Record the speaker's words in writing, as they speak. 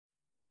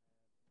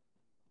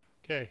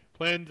Okay,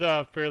 plan's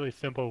fairly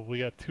simple. We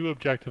got 2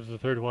 objectives. The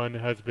third one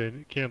has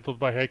been canceled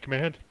by High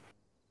Command.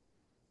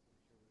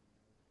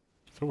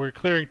 So we're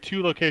clearing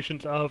 2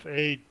 locations of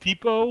a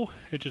depot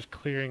and just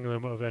clearing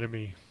them of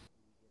enemy.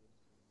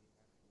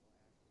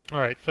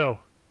 Alright, so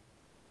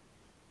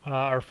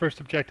our first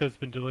objective has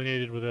been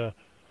delineated with a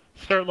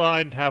start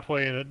line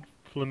halfway and a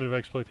limit of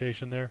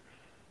exploitation there.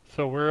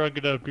 So we're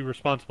going to be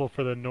responsible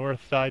for the north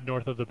side,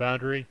 north of the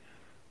boundary.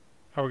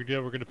 How are we going to do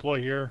it? We're going to deploy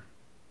here.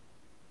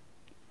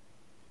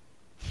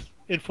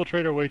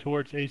 Infiltrate our way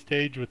towards A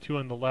stage with 2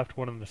 on the left,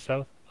 1 on the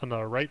south, on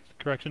the right,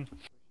 correction.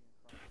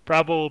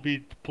 Bravo will be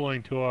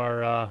deploying to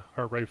our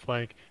right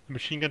flank. The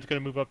machine gun's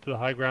going to move up to the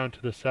high ground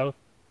to the south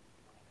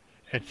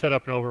and set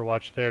up an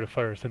overwatch there to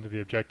fire us into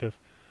the objective.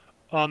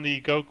 On the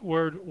go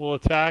word, we'll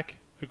attack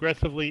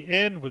aggressively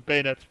in with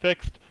bayonets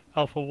fixed.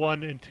 Alpha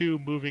 1 and 2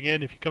 moving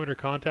in. If you come under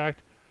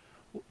contact,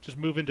 just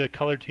move into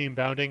color team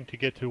bounding to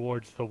get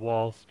towards the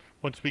walls.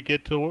 Once we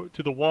get to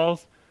the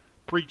walls,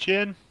 breach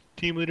in.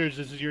 Team leaders,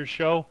 this is your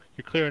show.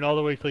 You're clearing all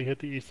the way till you hit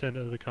the east end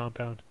of the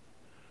compound.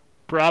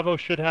 Bravo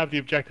should have the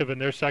objective in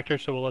their sector,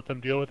 so we'll let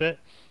them deal with it.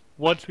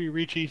 Once we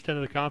reach east end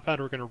of the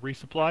compound, we're going to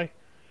resupply.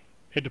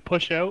 And to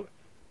push out,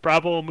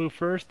 Bravo will move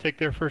first, take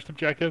their first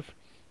objective.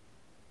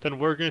 Then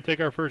we're going to take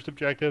our first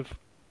objective.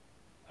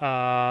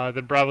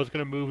 Then Bravo's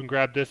going to move and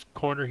grab this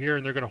corner here,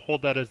 and they're going to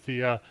hold that as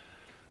the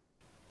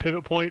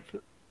pivot point.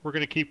 We're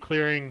going to keep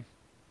clearing.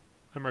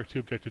 I marked 2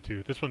 objective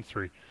 2. This one's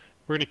 3.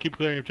 We're going to keep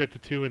clearing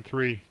objective 2 and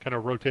 3, kind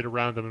of rotate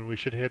around them, and we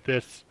should hit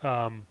this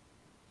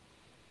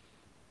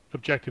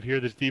objective here,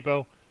 this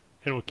depot,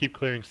 and we'll keep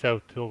clearing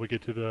south till we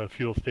get to the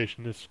fuel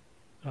station, this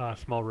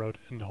small road,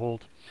 and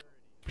hold.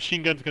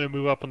 Machine gun's going to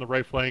move up on the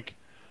right flank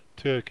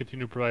to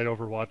continue to provide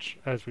overwatch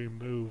as we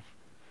move.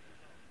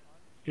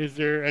 Is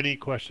there any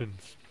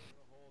questions?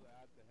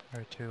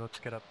 Alright, 2, let's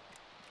get up.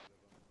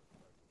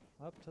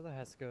 Up to the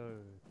Hesco.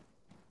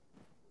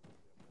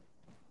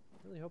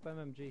 Really hope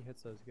MMG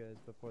hits those guys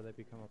before they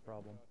become a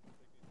problem.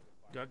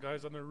 Got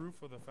guys on the roof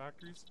of the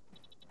factories?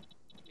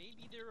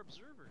 Maybe they're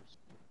observers.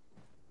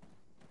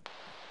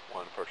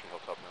 1 approaching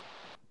hilltop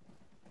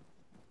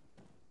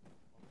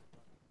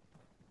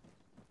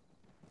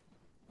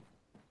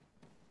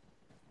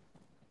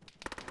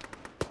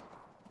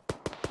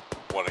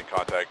now. 1 in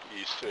contact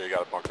east. You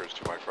got a bunkers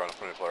 2 my front. I'm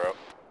putting a flare out.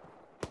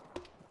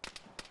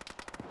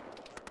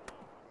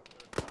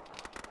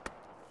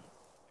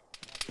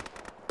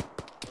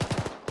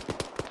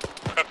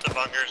 Prep the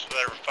bunkers,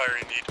 whatever fire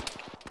you need.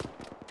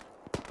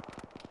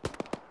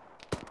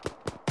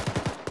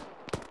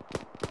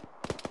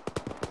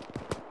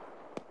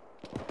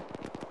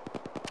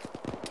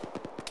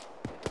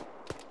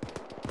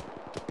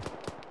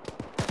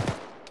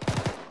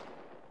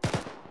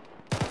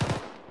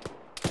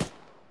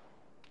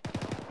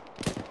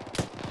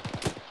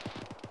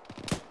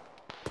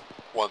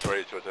 One's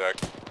ready to attack.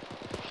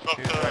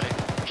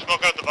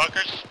 Smoke out the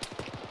bunkers.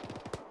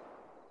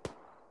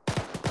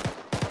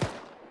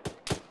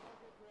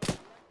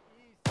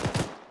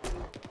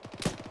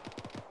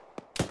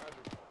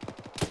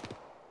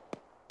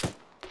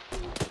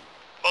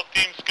 Both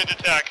teams, good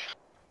attack.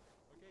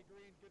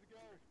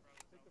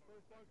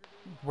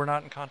 We're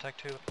not in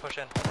contact 2, push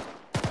in.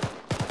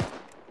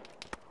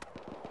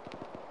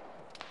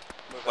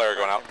 Flare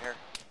going out. Here.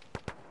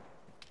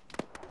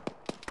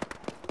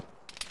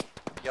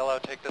 Yellow,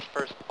 take this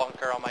first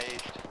bunker on my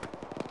east.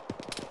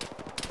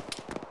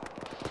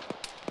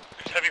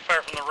 There's heavy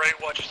fire from the right,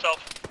 watch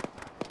yourself.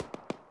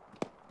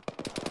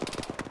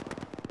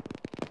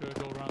 Good,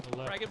 go around the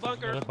left. Frag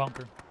bunker. Another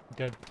bunker.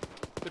 Okay.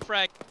 Good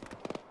frag.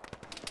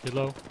 Get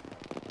low.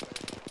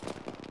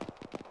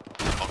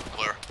 Bunker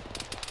clear.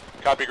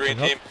 Copy green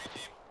team.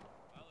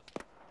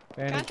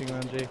 Bandaging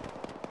MMG.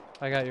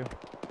 I got you.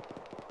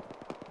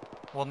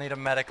 We'll need a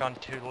medic on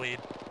 2 lead.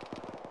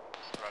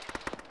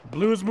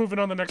 Blue is moving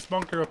on the next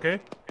bunker, okay?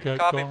 Okay,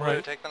 Copy, going Blue,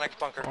 right. take the next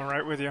bunker. Going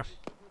right with you.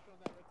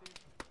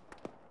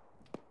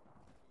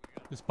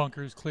 This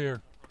bunker is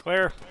clear.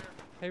 Clear.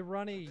 Hey,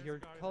 Runny, your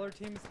color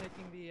team's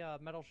taking the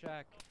metal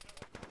shack.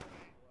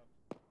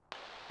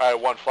 Alright,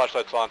 1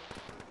 flashlight's on.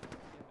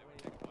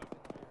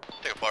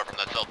 Take a fire from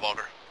that south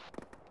bunker.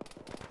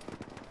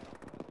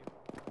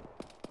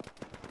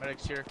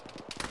 Medic's here.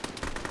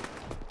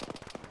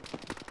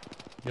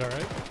 You alright?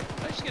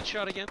 Did I just get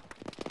shot again?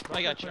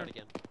 I got shot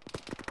again.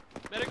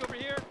 Medic over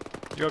here.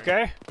 You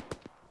okay?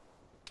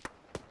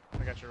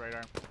 I got your right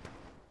arm.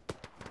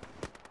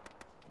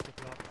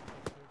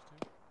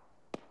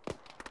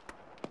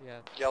 Yeah.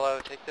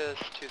 Yellow, take this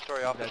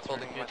 2-story office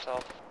building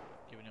myself.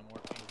 Giving him more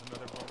things.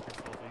 Another bunker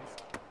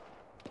southeast.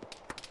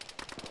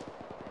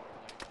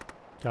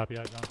 Copy,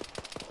 eyes on.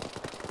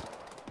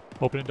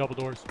 Opening double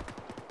doors. I'm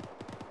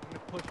gonna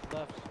push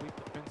left, sweep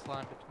the fence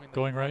line between the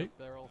Going right.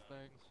 barrel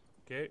things.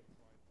 Okay.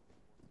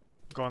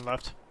 Going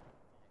left.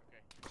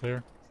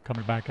 Clear.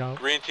 Coming back out.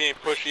 Green team,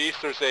 push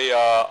east. There's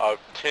a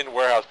tin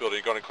warehouse building.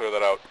 You're going to clear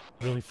that out.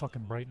 Really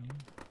fucking bright in here.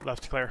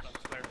 Left clear.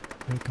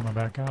 Okay, coming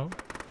back out.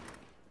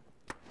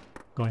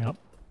 Going up.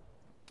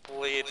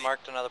 Lead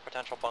marked another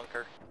potential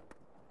bunker.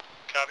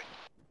 Copy.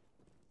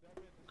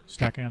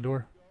 Stacking on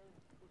door.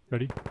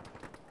 Ready?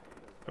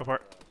 Go for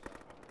it.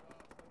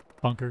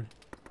 Bunker.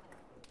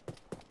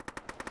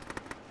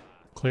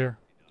 Clear.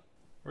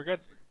 We're good.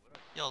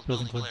 Yellow's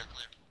Building building clear.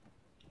 clear.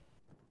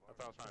 That's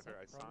what I was trying to figure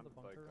out. It sounds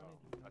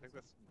like, I think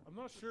that's... I'm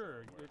not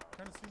sure. It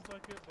kind of seems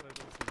like it, but I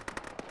don't see it.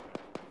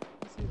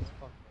 Let's see this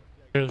fuck.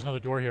 There's another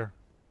door here.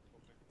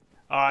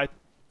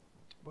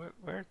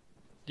 Where?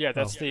 Yeah,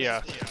 that's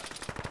the,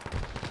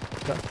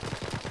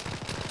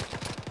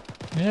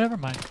 Never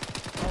mind.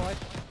 Oh,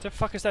 the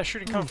fuck is that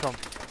shooting come from?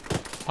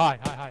 Hi,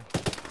 hi, hi.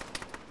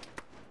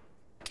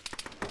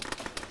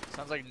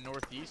 Sounds like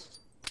northeast.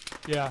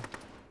 Yeah.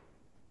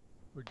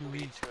 We're due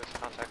Lead east. to his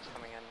contacts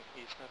coming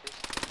in east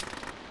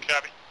northeast.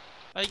 Copy.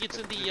 I think it's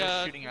in They're the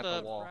just shooting at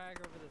the wall. frag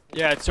over this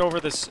Yeah, it's over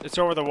this. It's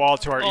over the wall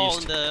to our oh,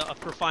 east. in the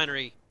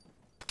refinery.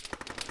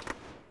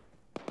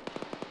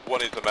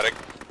 One needs a medic.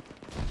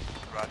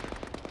 Roger.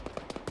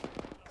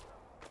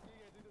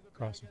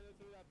 Crossing.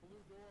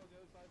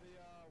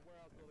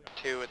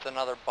 2, it's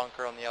another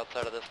bunker on the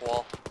outside of this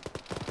wall.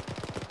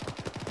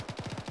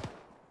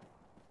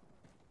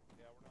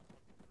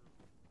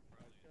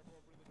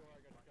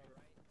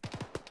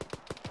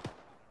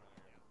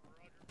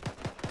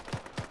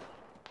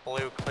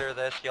 Blue, clear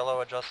this. Yellow,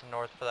 adjust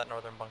north for that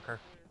northern bunker.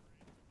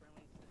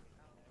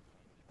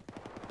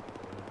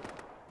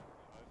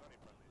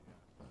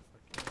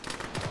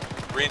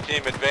 Green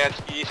team, advance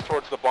east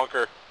towards the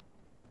bunker.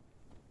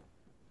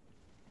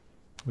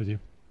 With you.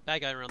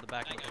 Bad guy around the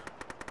back.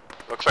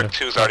 Looks like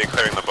 2's already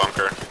clearing the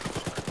bunker.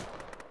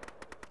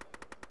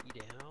 E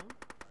down.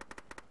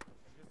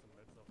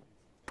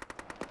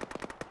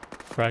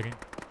 Fragging.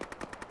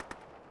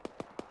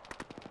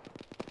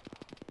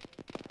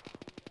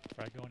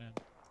 Frag going in.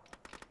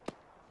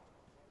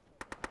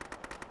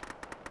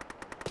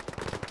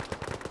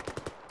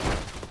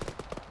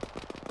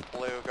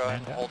 Blue, go ahead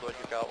and Man hold what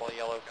you got while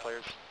yellow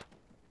clears.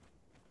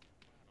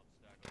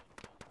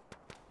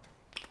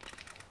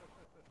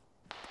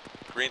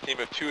 Green team,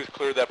 if 2 has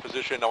cleared that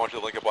position, I want you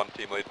to link up on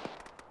team lead.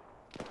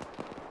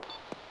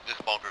 This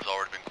bunker's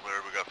already been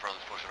cleared. We got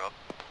friendlies pushing up.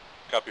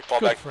 Copy,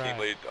 fall Good back to frag. team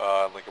lead,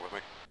 link up with me.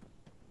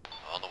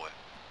 On the way.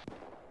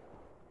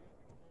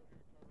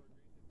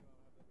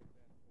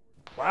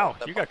 Wow,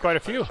 That you got bunker's quite a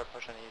clear, few. start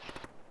pushing east.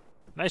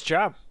 Nice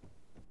job.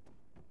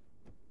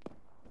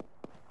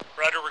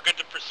 Roger, we're good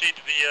to proceed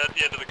to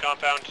the end of the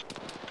compound.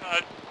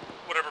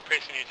 Whatever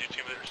pace you need to,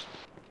 2 meters.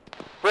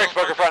 Bricks,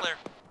 bunker front. Clear.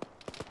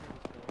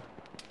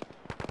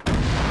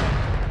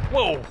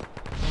 Whoa!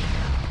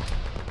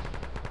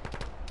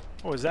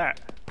 What was that?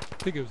 I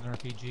think it was an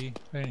RPG.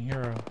 I didn't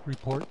hear a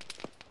report.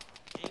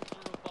 Aim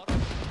through a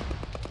bottom.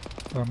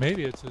 Or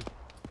maybe it's a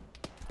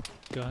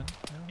gun.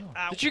 I don't know.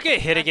 Ow. Did you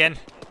get hit again?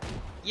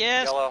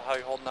 Yes. Yellow, how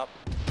you holding up?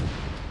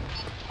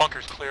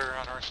 Bunker's clear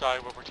on our side,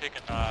 but we're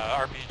taking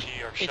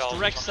RPG or It's shells.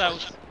 direct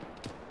south.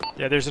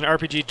 Yeah, there's an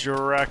RPG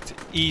direct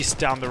east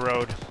down the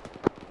road.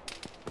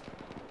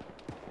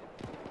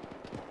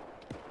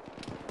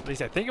 At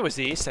least I think it was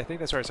east. I think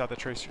that's where I saw the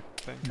tracer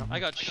thing. I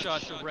got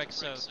shot direct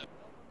south.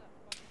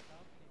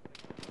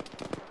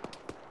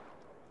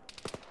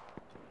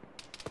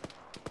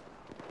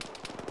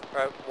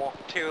 Alright, well,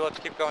 2, let's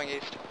keep going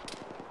east.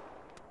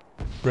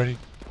 Ready?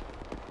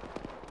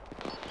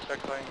 Start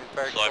clearing these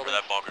barracks Slide for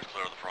buildings. that bunker's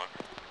clear on the front.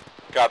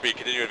 Copy,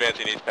 continue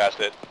advancing east past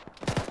it.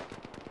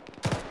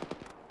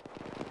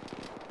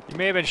 You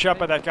may have been shot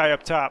by that guy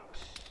up top.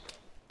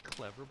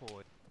 Clever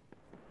boy.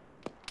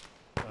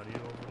 Audio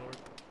overlord.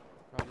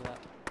 Roger that.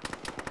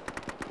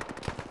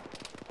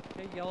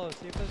 Okay, yellow,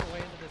 see if there's a way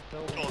into this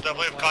building. We'll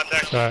definitely have Northwest.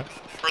 contacts Alright.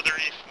 further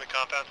east in the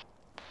compound.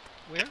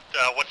 Where?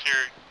 What's your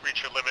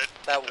reach your limit?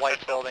 That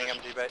white building,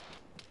 MG bait.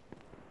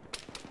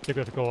 I think we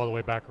have to go all the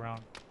way back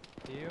around.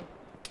 Do you?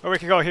 Or we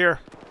could go here.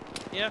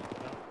 Yeah.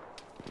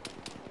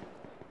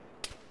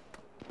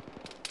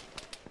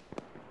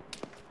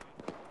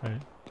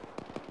 Right?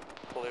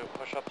 Blue,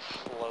 push up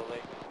slowly.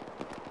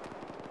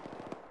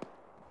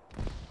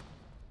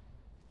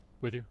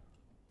 With you.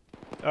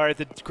 Alright,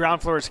 the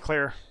ground floor is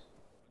clear.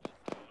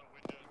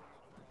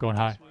 Going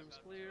high. Room's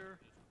clear.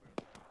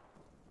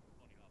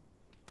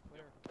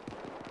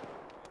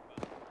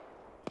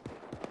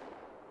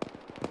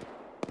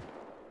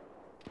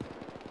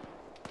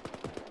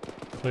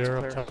 Clear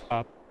up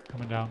top.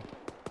 Coming down.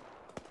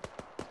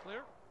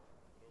 Clear.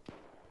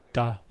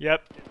 Duh.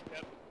 Yep.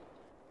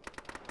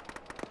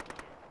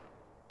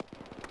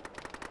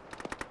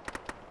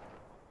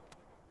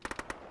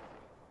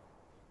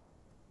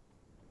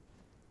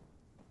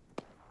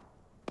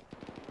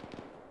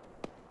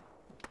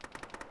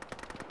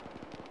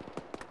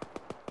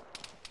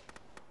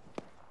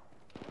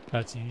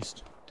 That's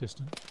east.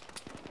 Distant.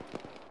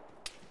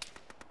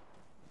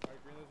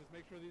 Alright, Green, let's just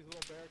make sure these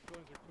little barrack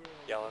buildings are clear.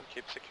 Yellow,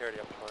 keep security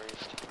up to our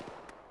east.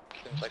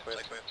 Seems like we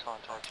have some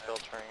contacts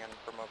filtering in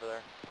from over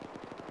there.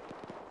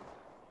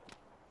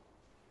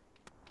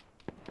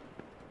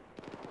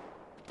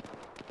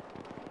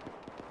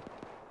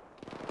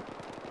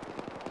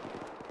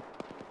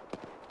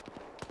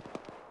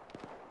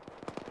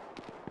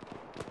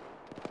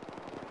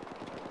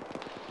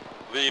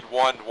 Lead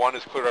 1, 1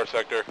 has cleared our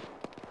sector.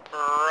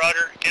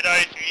 Roger, get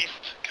eyes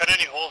east. Cut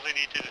any holes they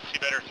need to see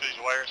better through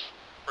these wires.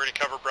 We're going to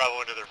cover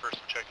Bravo into their first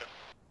objective.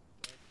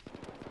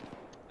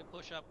 Then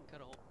push up and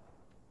cut a hole.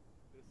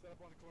 Set up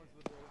on the corners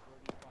of the building. Where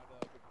do you find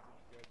out good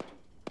position you guys?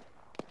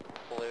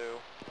 Blue,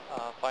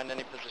 find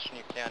any position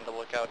you can to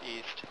look out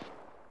east.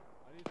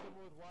 I need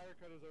someone with wire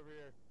cutters over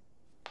here.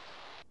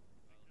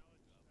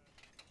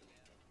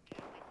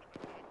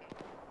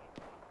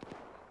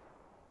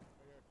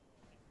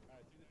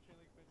 Alright, see this chain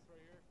link fence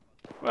right here?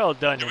 Well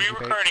done, Do we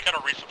require any kind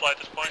of resupply at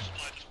this point?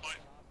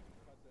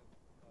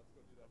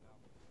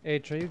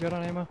 H, are you good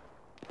on ammo?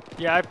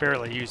 Yeah, I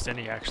barely used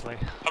any actually.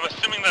 I'm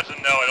assuming that's a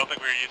no. I don't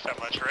think we used that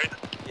much, right?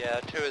 Yeah,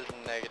 2 is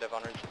negative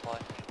on resupply.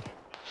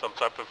 Some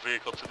type of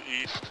vehicle to the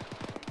east.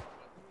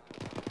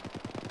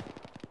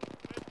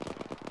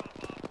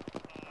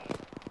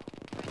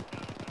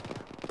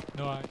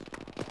 No,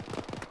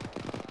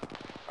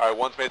 Alright,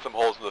 one's made some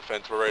holes in the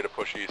fence. We're ready to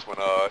push east when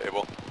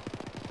able.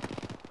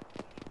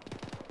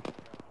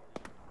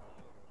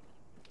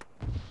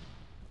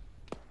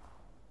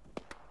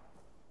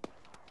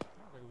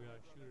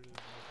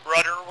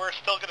 Roger, we're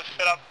still going to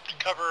set up to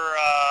cover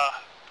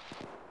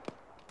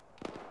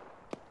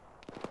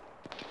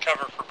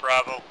for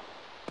Bravo.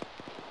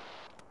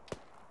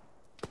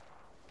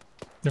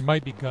 there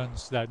might be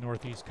guns to that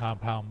northeast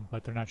compound,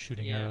 but they're not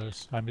shooting Yeah.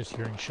 arrows. I'm just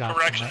hearing shots.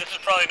 Correction, this is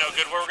probably no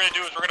good. What we're going to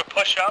do is we're going to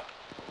push up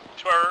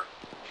to our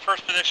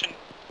first position,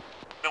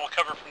 then we'll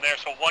cover from there.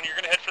 So 1, you're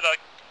going to head for that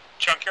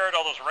junkyard,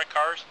 all those red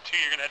cars, and 2,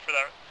 you're going to head for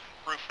that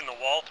roof in the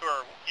wall to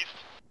our east.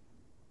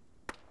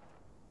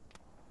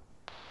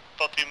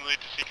 Both teams lead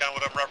to see kind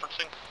of what I'm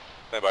referencing.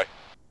 Stand by.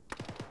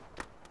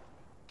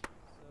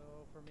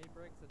 So for me,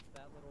 Briggs, it's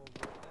that little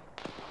roof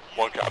thing.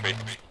 1 copy.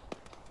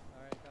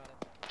 Alright, got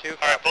it. 2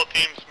 Alright, copy. both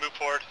teams move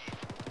forward.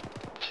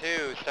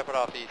 2, step it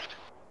off east.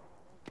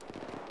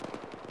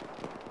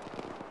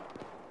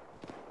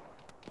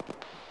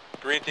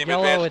 Green team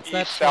Yellow, advance it's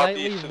that east,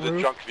 slightly southeast to the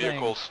roof junk thing.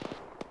 vehicles.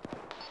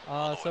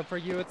 So for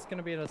you, it's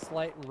gonna be to a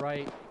slight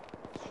right.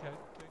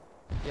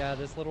 Yeah,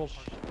 this little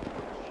shit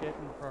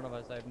in front of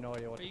us. I have no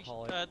idea what Are to you,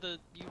 call it.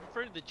 you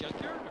refer to the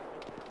junkyard?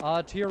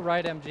 To your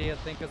right, MG, I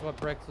think is what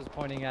Bricks was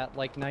pointing at,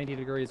 like 90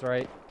 degrees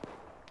right.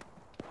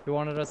 He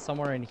wanted us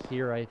somewhere in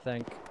here, I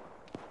think.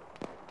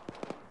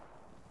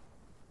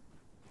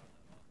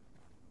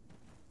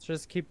 Let's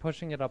just keep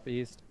pushing it up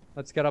east.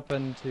 Let's get up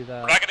into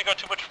that. We're not going to go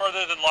too much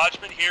further than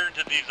Lodgement here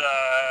into these,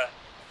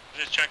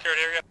 this junkyard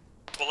area.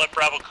 We'll let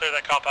Bravo clear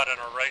that compound on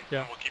our right,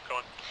 and we'll keep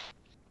going.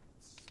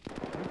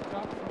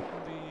 Rooftop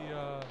from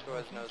the 2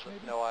 has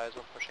no eyes,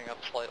 we're pushing up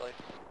slightly.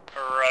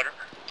 Roger.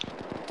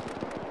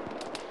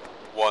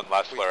 1,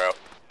 last flare out.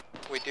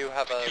 We do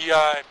have a...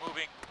 PI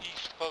moving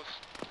east post.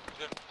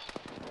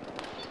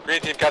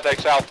 Green team,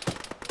 contact south.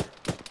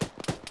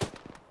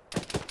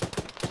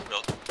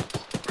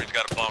 Green's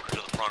got a bunker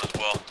to the front as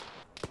well.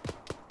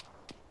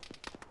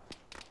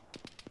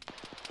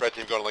 Red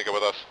team going to link up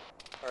with us.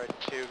 Alright,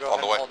 2, go On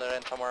ahead the and way. hold it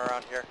in somewhere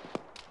around here.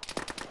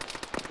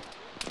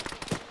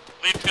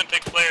 Lead's going to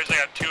take flares. I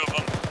got 2 of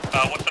them.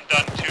 Once I'm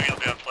done, 2, you'll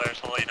be on flares.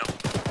 I'll let you know.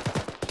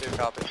 2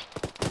 copies.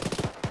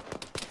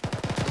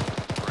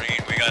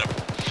 Green, we got a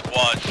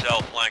squad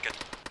cell flanking.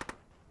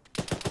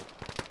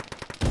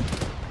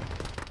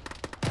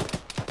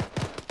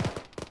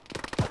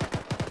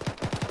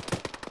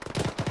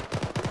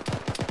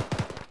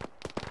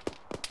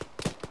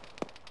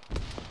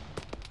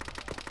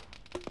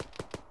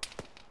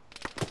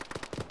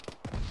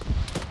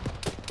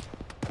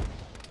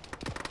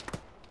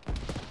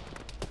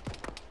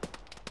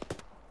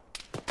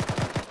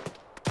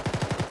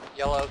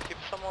 Yellow, keep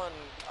someone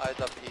eyes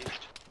up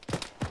east.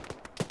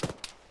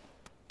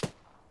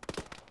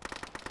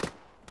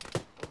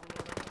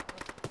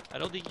 I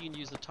don't think you can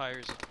use the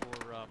tires for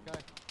cover.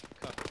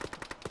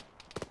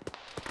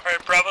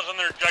 Alright, Bravo's on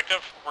their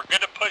objective. We're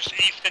good to push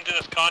east into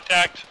this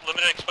contact.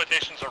 Limited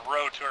exploitation's a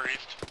road to our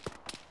east.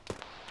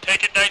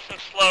 Take it nice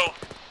and slow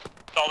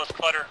with all this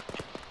clutter.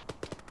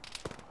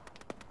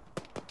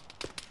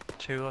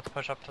 2, let's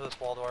push up to this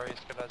wall to our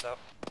east. Good eyes out.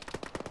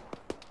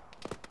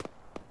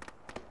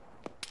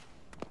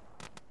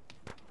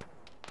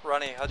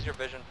 Ronnie, how's your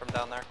vision from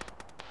down there?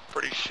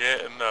 Pretty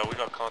shit, and we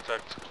got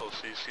contact close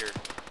east here.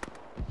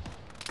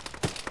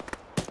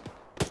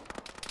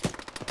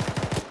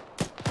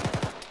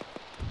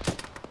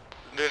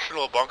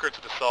 Additional bunker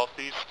to the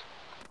southeast.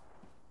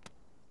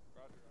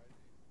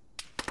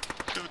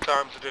 2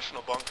 times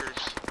additional bunkers.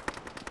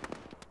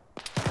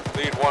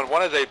 Lead 1.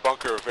 1 is a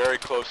bunker very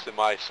close to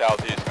my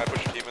southeast. Can I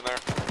push your team in there?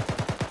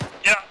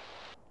 Yeah.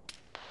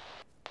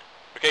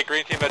 Okay,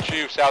 green team, that's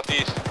you,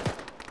 southeast.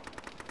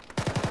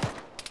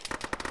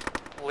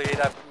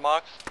 Lead, I've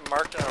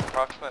marked an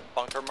approximate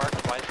bunker mark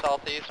to my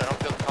southeast. I don't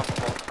feel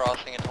comfortable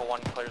crossing until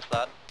 1 clears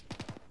that.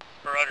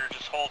 Roger,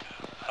 just hold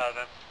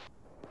then.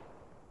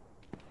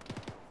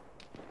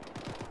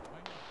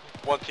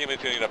 1 team is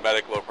going to need a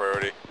medic, low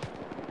priority.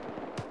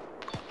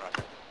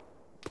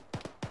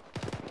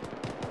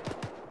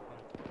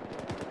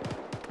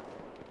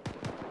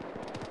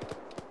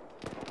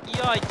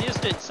 EI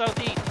distant,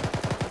 southeast.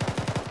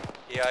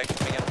 EI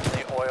coming in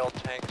from the oil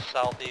tank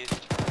southeast.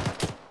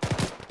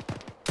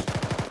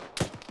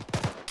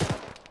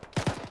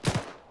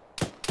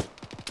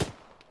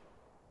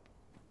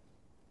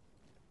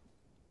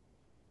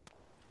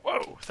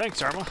 Whoa,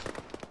 thanks, Arma.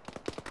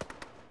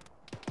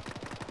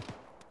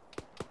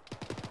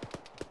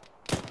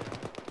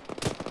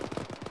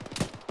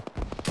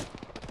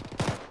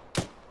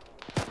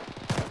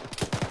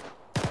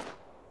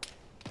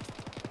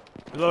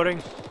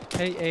 Reloading.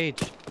 Hey,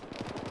 H.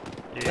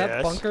 Yes.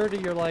 That bunker to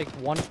your, like,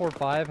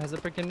 145, has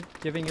it been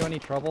giving you any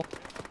trouble?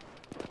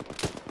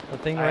 The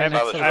thing right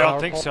next to the I don't power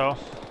think pole? so.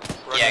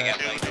 Yeah, I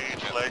got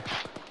Each leg.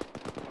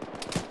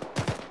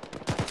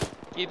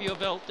 Give you a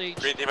belt, H.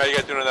 Green team, how you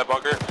guys doing in that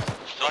bunker?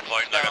 Still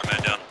fighting, I got a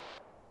man down.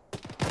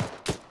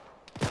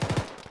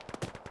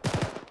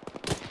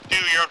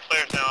 You're on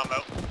flares now, I'm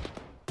out.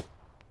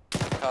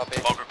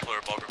 Copy. Bunker clear,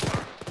 bunker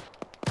clear.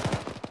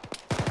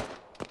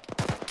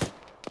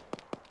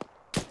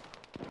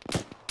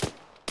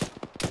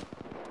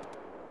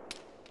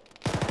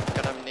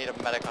 Gonna need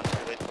a medic on 2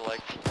 lethal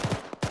legs.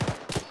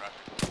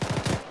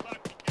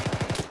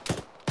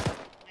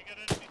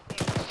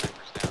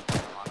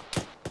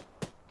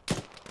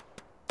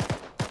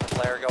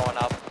 Flare going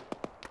up.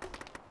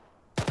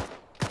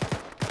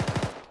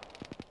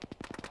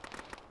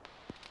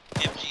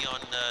 MG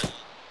on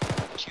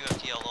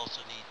QFTL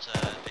also needs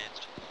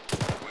advanced.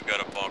 We've got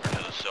a bunker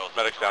to the south.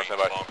 Medic's down,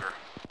 stand by. Bunker.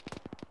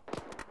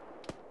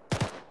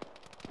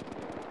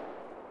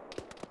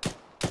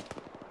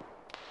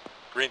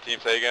 Green team,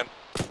 say again.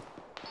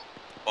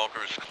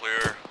 Bunker is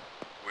clear.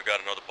 We got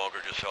another bunker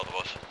just south of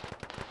us.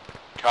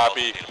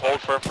 Copy.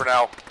 Hold firm for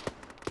now.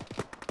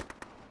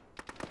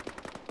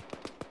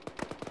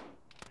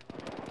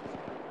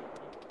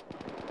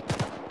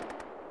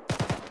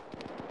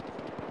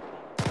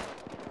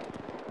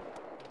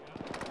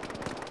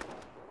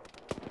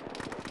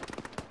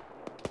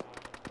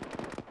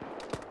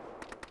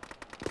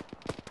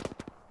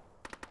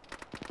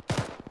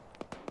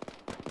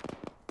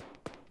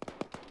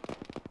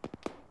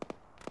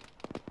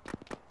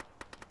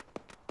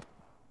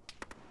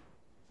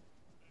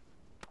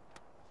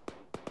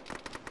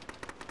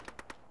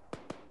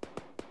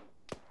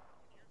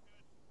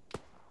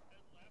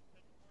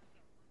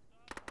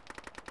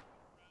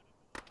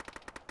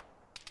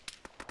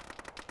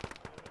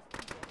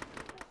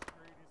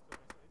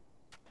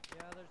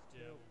 Yeah, there's two.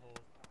 Yeah, we'll hold.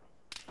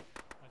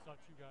 I saw 2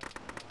 guys.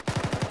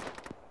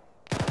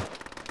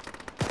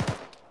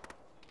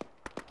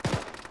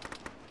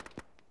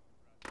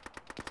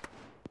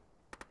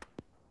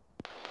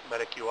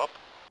 Medic you up?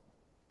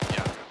 Yeah,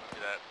 I'm gonna move to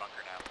that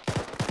bunker now.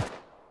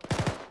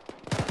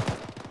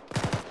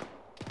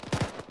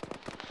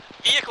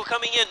 Vehicle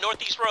coming in,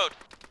 northeast road.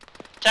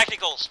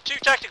 Tacticals, 2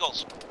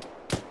 tacticals.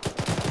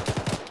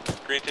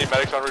 Green team,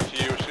 medics en route to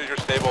you. As soon as you're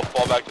stable,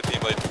 fall back to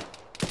team lead.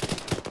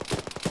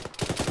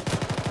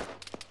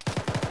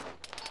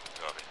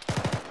 Copy.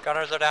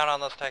 Gunners are down on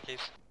those techies.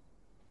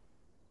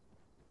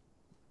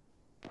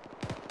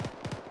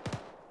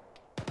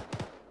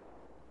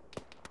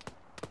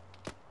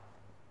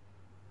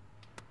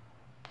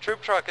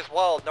 Troop truck is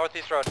walled,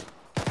 northeast road.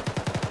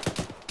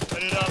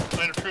 Set it up,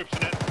 line of troops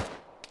in it.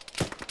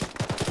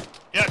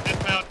 Yeah,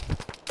 dismount.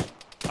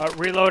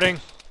 Reloading.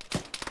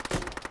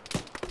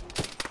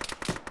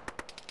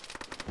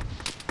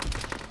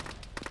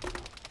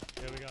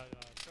 Yeah, we got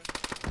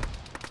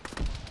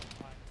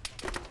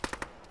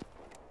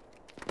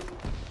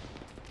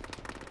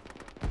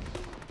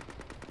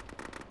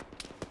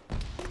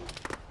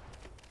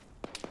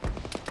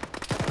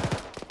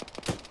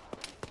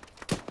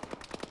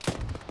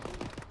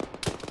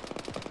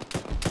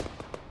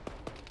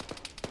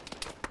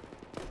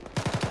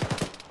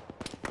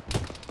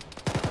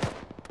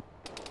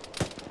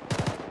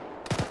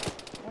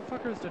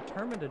Motherfucker's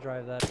determined to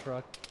drive that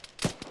truck.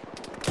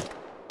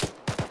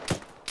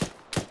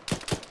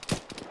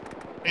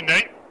 Hey,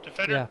 Knight,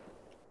 defender. Yeah.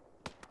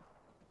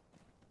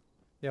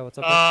 Yeah, what's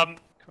up?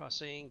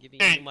 Crossing, giving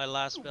Hey, you my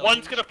last belt.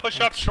 one's gonna push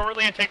up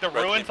shortly and take the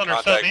Red ruins team, on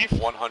our contact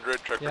southeast.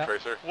 100, check Yeah. for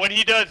tracer. When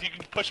he does, you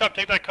can push up,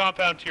 take that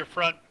compound to your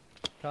front.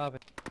 Copy.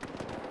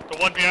 The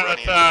one behind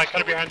Running that's in, kind of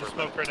still behind the looking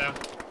smoke right now.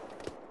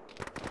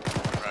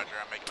 Roger,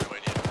 I'm making my way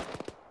to you.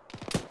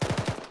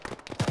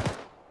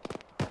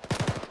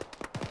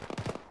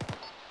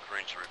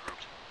 Marines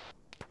regrouped.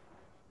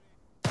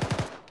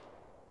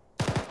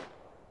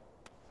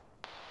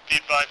 Be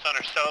advised on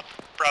our south.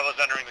 Bravo's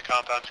entering the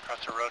compounds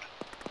across the road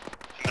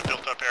in the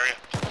built-up area.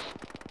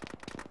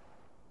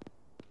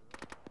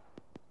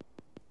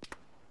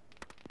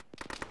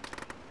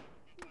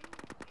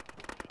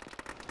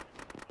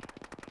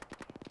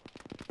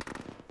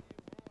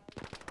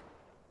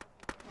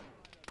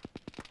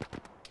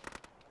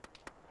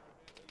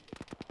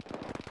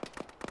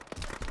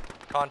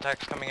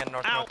 Contacts coming in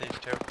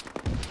north-northeast too.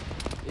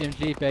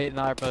 MG, Bait, and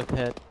I are both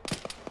hit.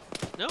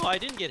 No, I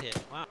didn't get hit.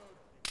 Wow.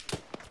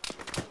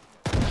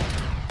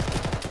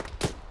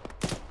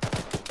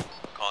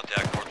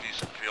 Contact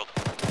northeast of the field.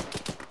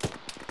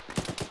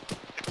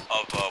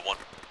 Of one.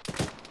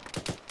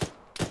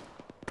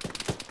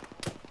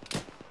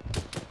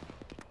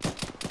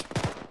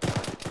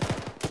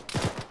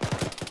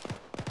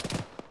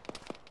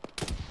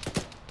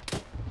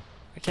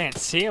 can't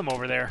see him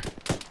over there.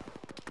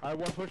 I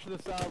one push to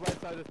the side,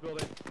 right side of this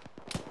building.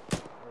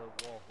 Or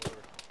wall,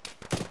 whatever.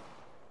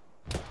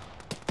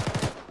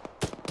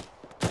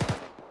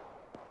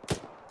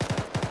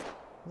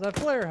 Does that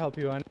flare help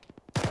you on?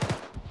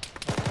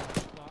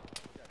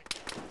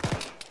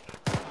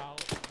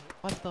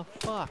 What the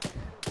fuck?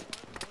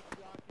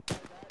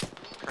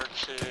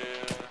 Kurt's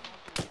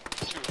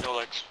 2 no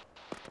legs.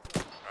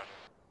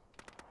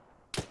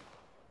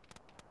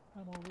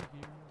 I'm over here.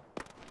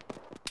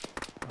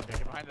 Okay,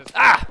 get behind us.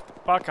 Ah!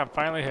 Fuck, I'm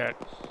finally hit.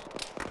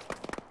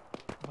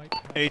 Might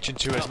have H and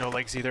 2 has no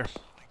legs either.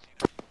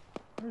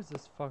 Where's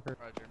this fucker?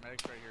 Roger,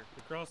 medic's right here.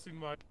 We're crossing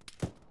my...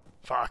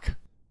 Fuck.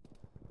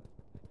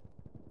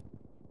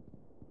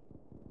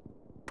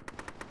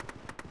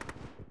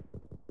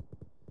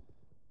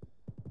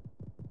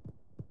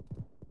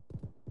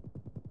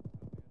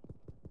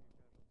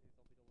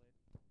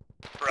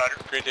 Roger.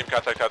 Green team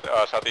contact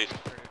southeast.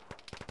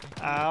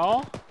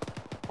 Ow.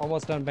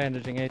 Almost done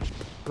bandaging, H.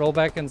 Roll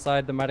back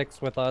inside, the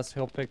medic's with us,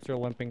 he'll fix your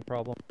limping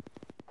problem.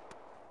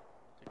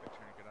 Take that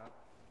tourniquet off.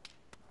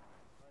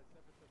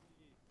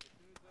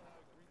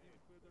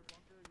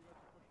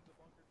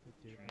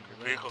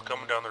 Vehicle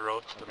coming down the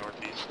road to the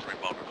northeast.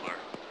 Right bunker clear.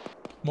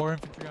 more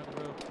infantry on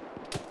the road.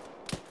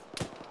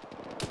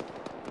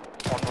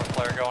 One more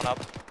player going up.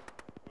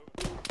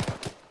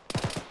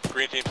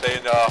 Green team stay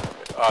in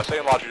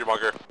lodge at your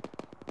bunker.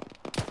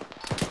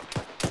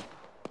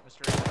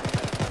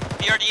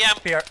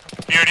 BRDM.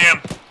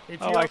 BRDM.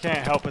 Oh, I can't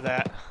help with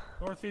that.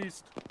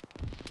 Northeast.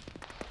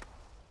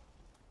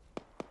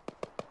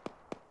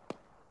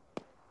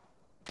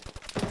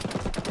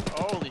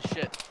 Holy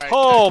shit. Right,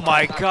 Oh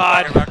my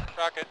god.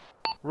 Rocket.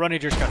 Runny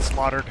just got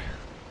slaughtered.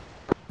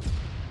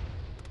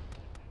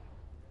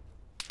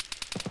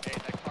 Hey,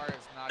 that car is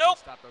not Nope. gonna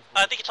stop those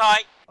I think it's high.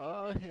 It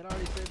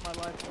already saved my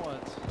life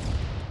once.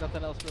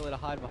 Nothing else really to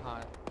hide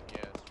behind.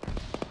 Yes.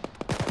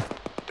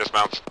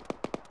 Dismounts.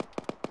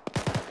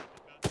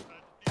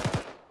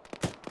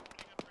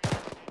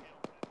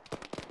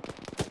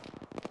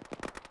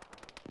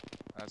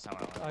 That's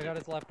not what I want. I got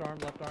his left arm,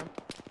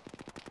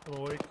 I'm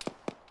awake.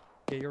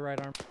 Get your right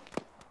arm.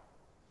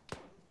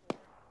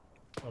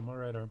 On my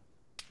right arm.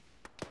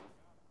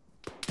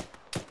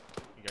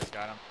 You guys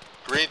got him?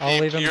 Green I'll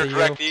team leave to him your to you.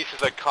 direct east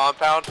is a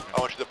compound. I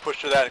want you to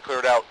push to that and clear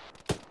it out.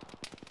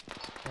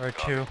 Or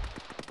 2.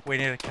 We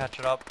need to catch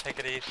it up. Take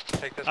it east.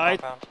 Take this I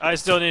compound.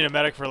 still need a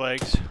medic for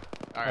legs.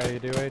 Oh, Alright. you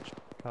do, H?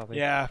 Copy.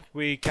 Yeah,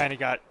 we kind of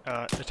got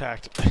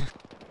attacked.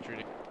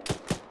 Shooting.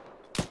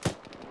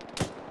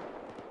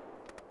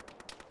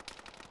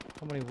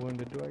 How many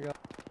wounded do I got?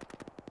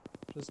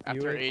 Just you,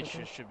 After H, I H,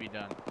 think? it should be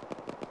done.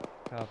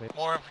 Copy.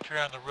 More infantry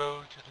on the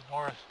road to the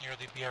north near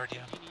the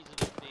BRDM.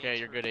 Okay,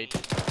 you're good, H.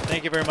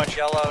 Thank you very much.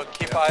 Yellow,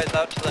 keep eyes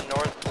out to the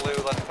north.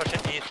 Blue, let's push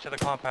it east to the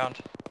compound.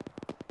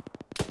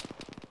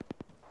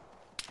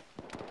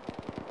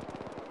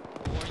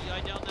 More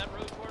guy down that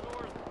road to our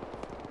north.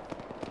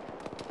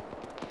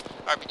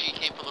 RPG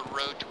came from the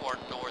road to our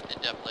north in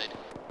Devlade.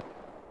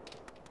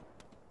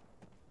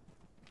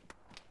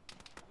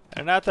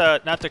 And not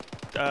to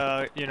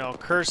you know,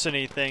 curse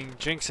anything,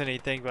 jinx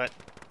anything, but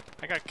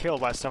I got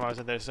killed last time I was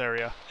in this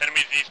area.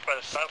 Enemies east by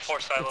the 4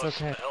 silos It's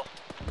okay. on the hill.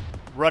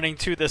 Running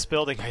to this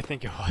building, I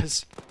think it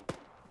was.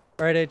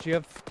 Alright, H, you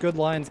have good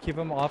lines. Keep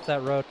them off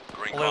that road.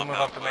 Green Blue, move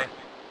up compound to me. clear.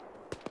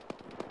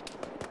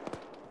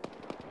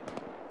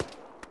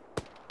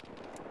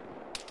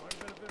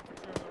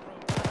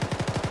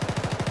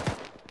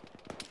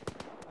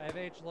 I have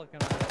H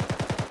looking at it.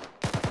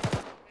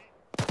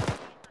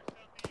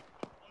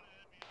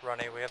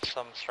 Runny, we have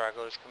some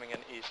stragglers coming in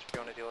east if you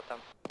want to deal with them.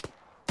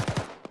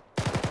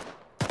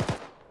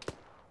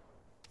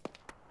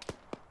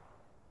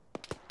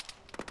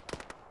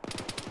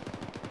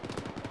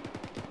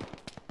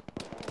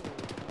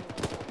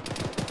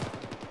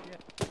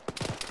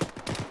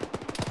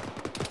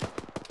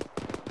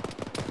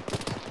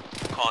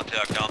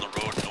 Contact down the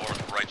road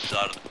north, right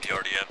side of the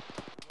BRDM.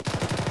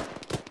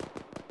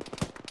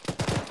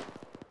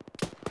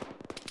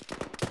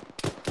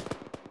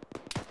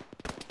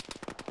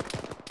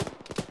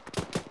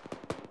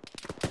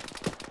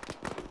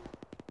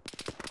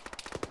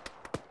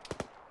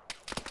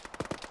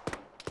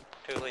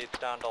 Two leads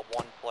down to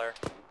 1 player.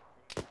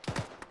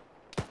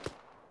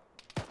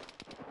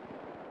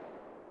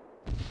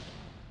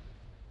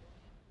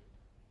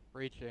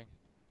 Reaching.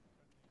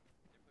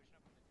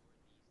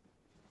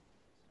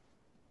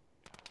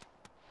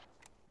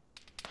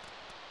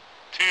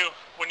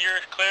 When you're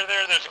clear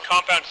there's a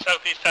compound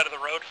southeast side of the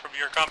road from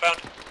your compound.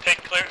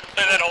 Clear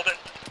that, hold it.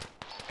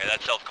 Okay,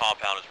 that south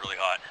compound is really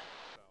hot.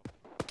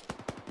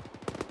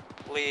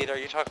 Lead, are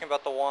you talking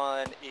about the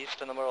one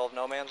east in the middle of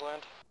no man's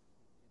land?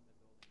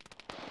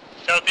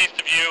 Southeast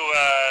of you,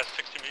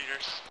 60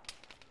 meters.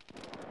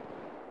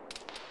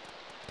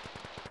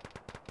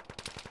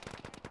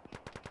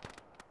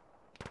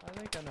 I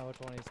think I know which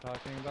one he's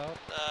talking about.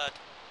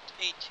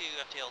 A2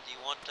 FTL, do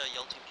you want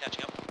yellow team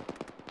catching up?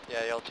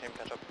 Yeah, yellow team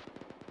catch up.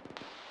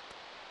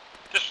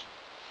 Just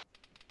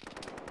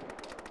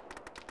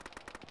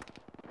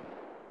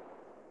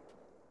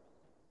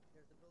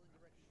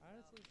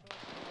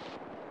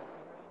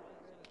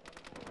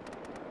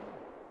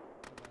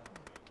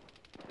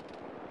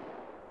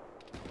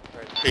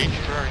Beach.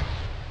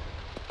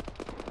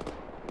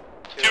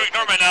 Two,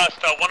 ignore my nest.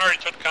 One already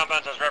took the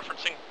compounds I was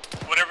referencing.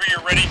 Whenever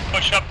you're ready,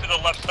 push up to the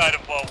left side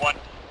of one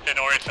and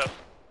orient yourself.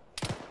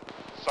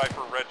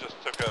 Cypher Red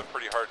just took a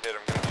pretty hard hit.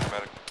 I'm going to need a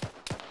medic.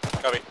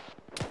 Copy.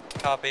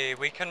 Copy.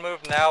 We can move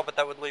now, but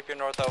that would leave your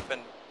north open.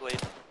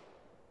 Lead.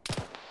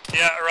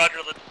 Yeah,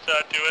 Roger, let's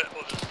do it.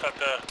 We'll just have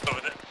to go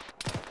with it.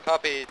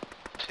 Copy.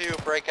 2,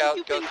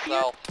 breakout, go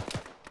south.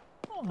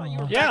 Oh,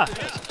 yeah.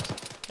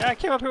 Yeah, I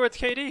came up here with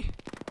KD.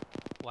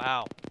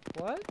 Wow.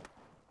 What?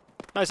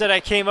 I said I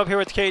came up here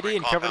with KD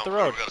and covered the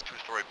road. We got a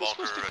 2-story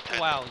bunker.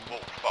 Wow. Oh,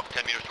 fuck,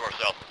 10 meters to our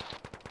south.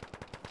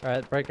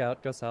 Alright, break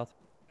out. Go south.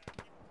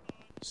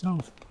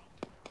 South.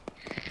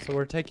 So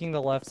we're taking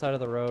the left side of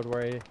the road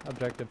where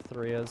objective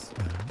 3 is.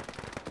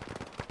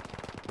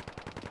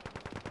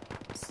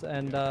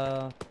 And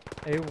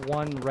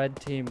A1 red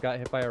team got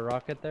hit by a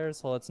rocket there,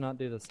 so let's not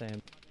do the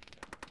same.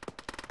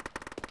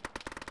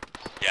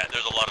 Yeah,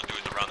 there's a lot of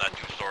dudes around that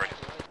 2-story.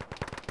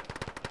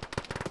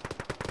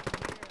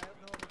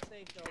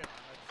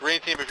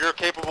 Green team, if you're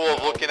capable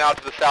of looking out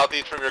to the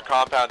southeast from your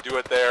compound, do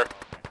it there.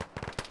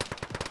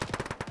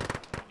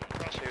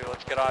 2,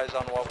 let's get eyes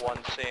on what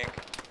 1's seeing.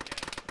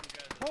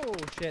 Oh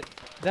shit.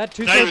 That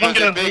 2-story bunker.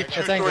 There's a big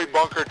 2-story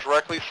bunker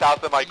directly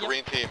south of my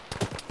green team.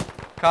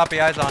 Copy,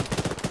 eyes on.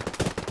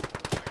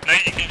 Now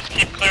you can just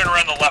keep clearing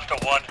around the left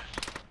of 1.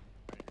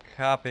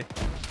 Copy.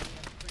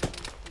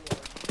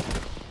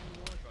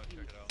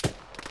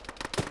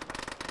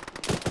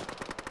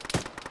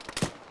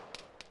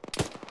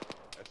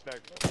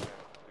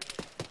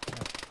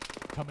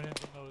 Coming in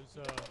from those,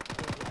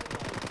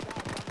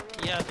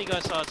 Yeah, I think I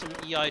saw some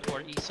EI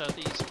toward east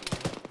southeast.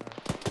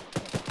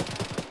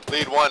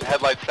 Lead 1,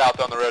 headlight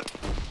south on the road.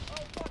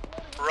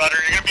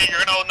 Rudder, you're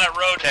gonna own that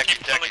road. Just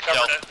keep fully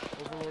covering it.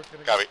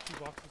 Copy.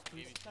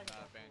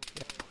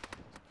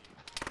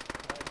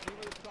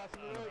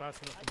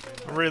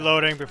 I'm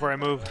reloading before I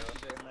move.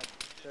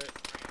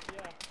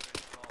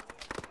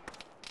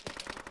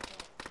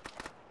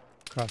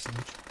 crossing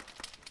each.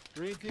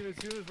 Green team, as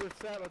soon as we're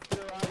set, let's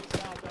clear out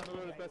south down the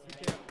road as best we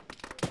can.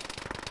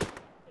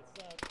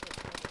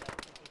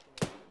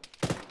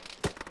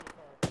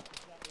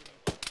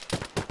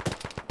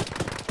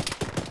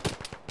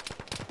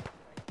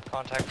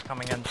 Contacts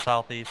coming in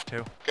southeast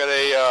too. Got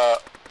a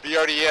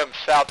BRDM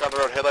south down the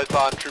road, headlights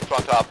on, troops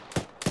on top.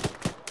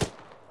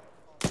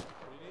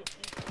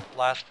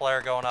 Last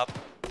flare going up.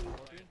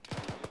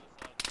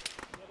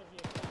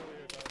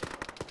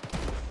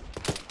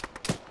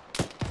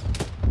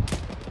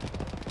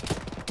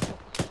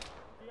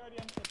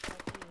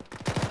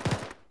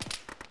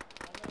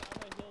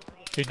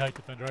 Okay, Night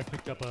Defender, I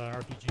picked up an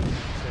RPG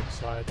 6,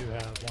 so I do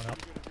have one up.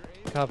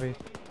 Copy.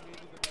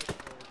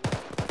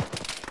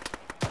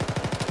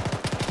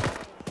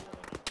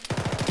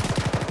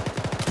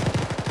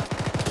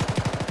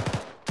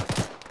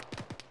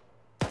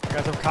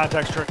 Got some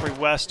contacts directly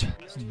west.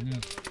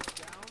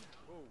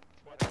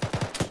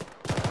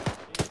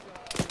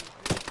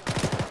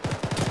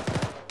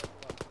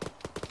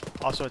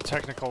 Also a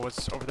technical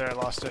was over there, I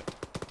lost it.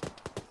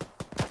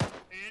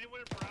 Hey,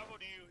 anyone in Bravo,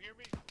 do you hear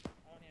me? I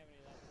don't have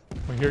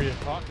any We hear you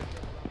talking.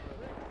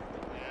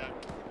 Yeah.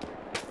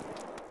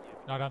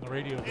 Not on the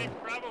radio though. Hey,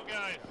 Bravo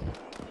guys.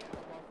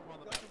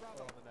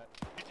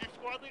 Is your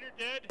squad leader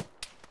dead?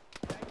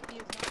 He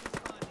is not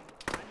responding.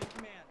 I'm in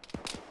command.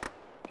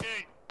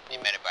 Okay.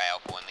 Need medic by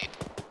Alpha 1 lead.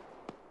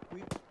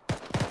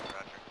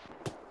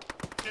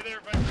 Stay there,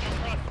 if I can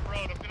across the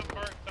road, I'm gonna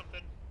mark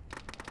something.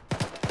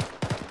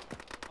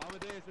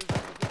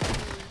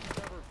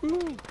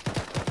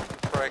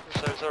 Correct,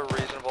 there's a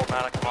reasonable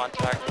amount of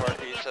contact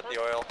northeast at the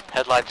oil.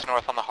 Headlights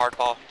north on the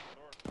hardball.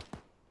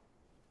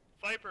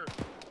 Viper.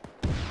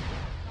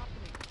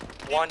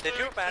 1, did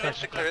you manage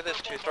to clear this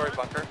 2-story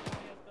bunker?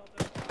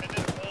 And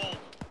then hold.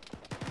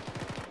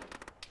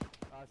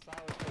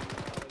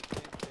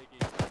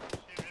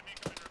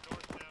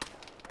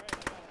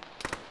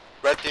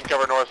 Red team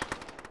cover north.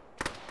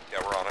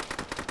 Yeah, we're on it.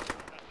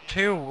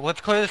 2,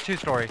 let's clear this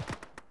 2-story.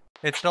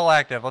 It's still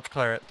active, let's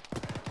clear it.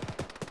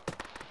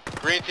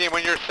 Green team,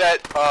 when you're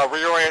set,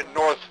 reorient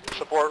north,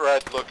 support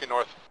red, looking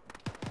north.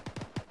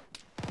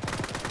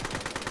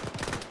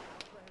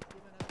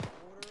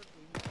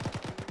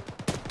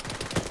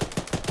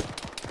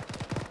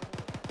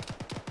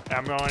 Yeah,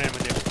 I'm going in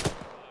with you.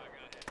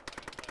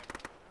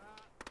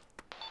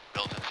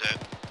 Built and set.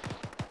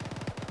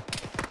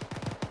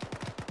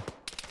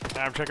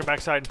 Yeah, I'm checking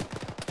backside.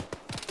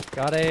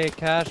 Got a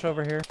cache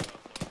over here.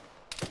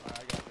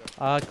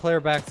 Clear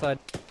backside.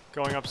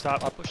 Going up,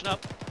 stop. Pushing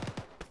up.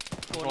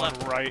 Going Going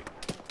left. right.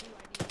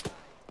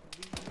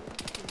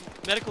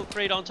 Medical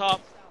crate on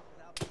top.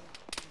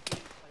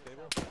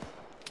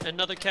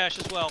 Another cache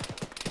as well.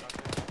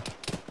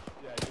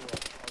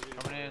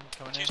 Coming in,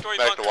 coming in. 2-story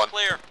Back to bunker 1.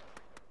 clear.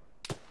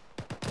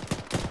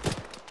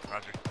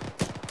 Roger.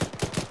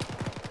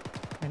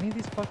 Any of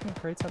these fucking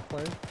crates have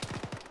flares?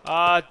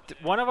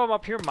 One of them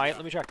up here might.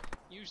 Let me check.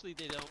 Usually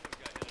they don't,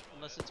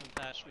 unless it's been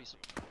patched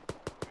recently.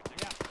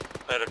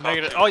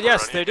 Negative. Oh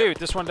yes, they do.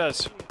 This one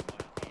does.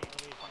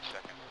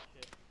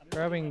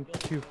 Grabbing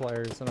 2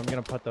 flares, and I'm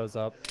gonna put those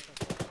up.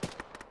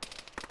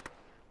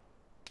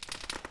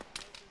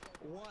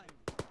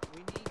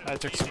 I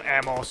took some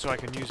ammo so I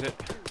can use it.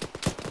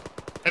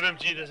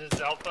 MMG, this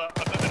is Alpha.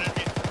 I'm having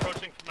enemies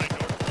approaching from my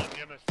north along the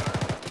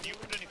MSR. Can you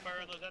open any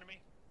fire on those enemies?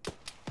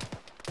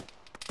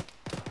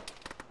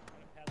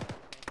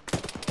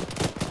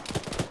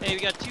 Hey,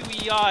 we got 2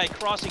 EI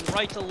crossing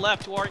right to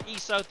left to our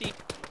east-southeast.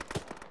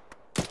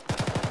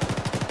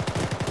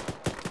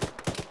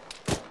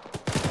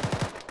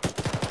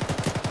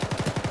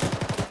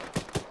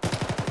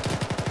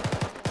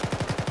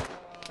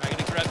 I'm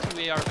gonna grab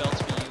 2 AR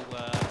belts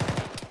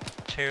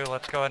for you. 2,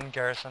 let's go ahead and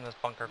garrison this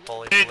bunker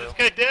fully Hey, blue. is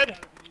this guy dead?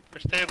 Or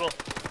stable?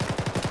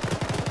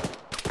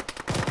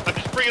 I'm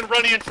just bringing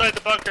Runny inside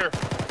the bunker.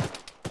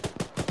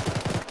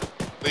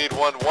 Lead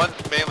 1,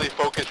 one's mainly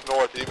focused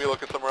north. You be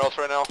looking somewhere else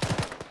right now?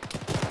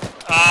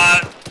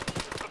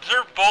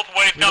 Observe both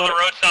ways down the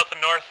road, south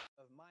and north.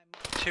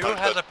 2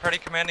 has a pretty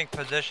commanding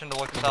position to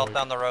look south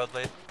down the road,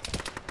 lead.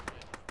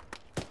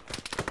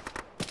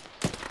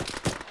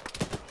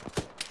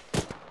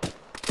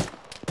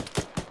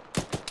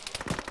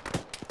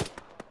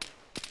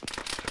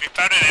 Have you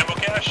found an ammo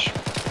cache?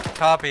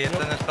 Copy, it's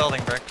in this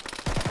building, Brick.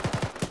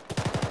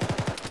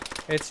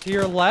 It's to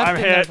your left, I'm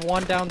and hit. there's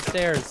one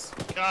downstairs.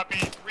 Copy.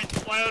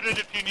 Resupply out it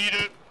if you need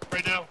it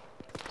right now.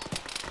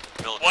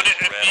 One is,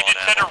 if you need to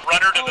send a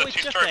runner to Oh, the it's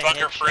just 2-story a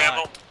bunker for headshot.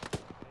 ammo.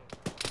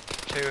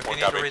 2, if you One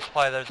need copy. to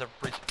resupply, there's a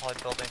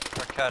resupply building,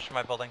 or cache in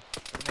my building.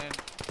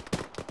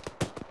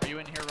 Are you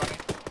in here running?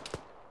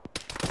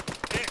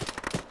 Hey,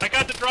 I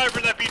got the driver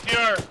of that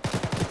BTR.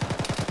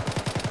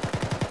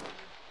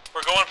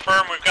 We're going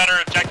firm, we've got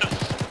our objectives.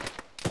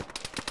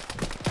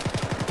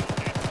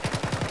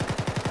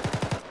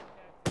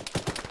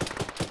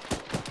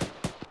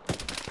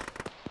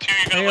 Two,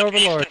 you're Hey, gonna look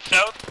Overlord. east and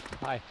south.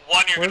 Hi.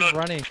 One, you're Where's gonna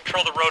Runny?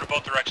 control the road in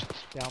both directions.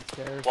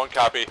 Downstairs. One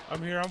copy.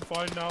 I'm here, I'm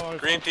fine now.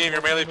 Green team,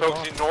 you're mainly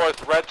focusing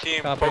north. Red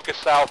team, Copy. focus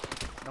south.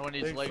 No one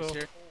needs Think legs so.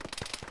 here.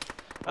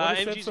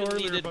 MG's gonna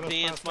need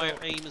advance, my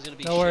aim is gonna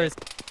be No worries.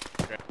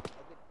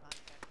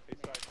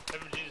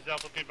 MMG is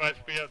Alpha. Be advised,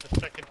 we have the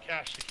second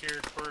cache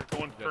secured. We're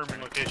going firm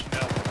in location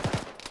now.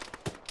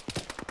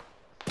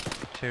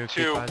 2, keep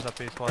Two. eyes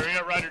up east west. Hurry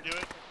up, Ryder, do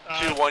it.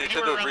 2, 1, you said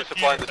there was anywhere around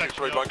resupply in the theater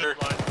 2-story section, bunker?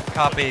 no, zip line.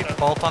 Copy, South.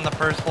 both on the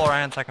first floor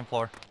and second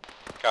floor.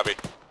 Copy.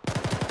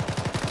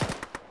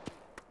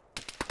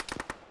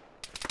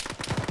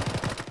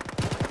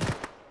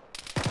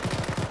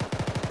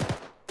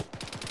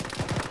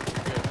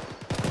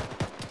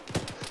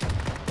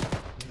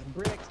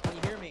 Bricks, can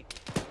you hear me?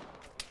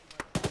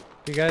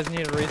 If you guys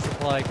need a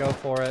resupply, go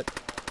for it.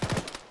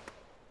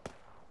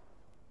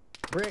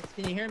 Bricks,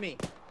 can you hear me?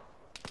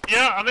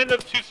 Yeah, I'm in the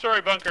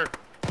 2-story bunker.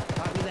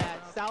 Copy that.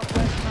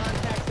 Southwest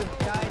contacts have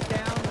died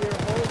down. We're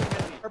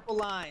holding a purple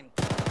line.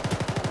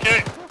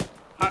 Okay.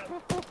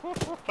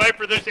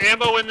 Viper, there's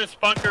ammo in this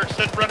bunker.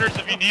 Send runners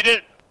if you need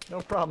it.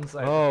 No problem,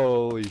 Cypher.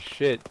 Holy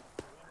shit.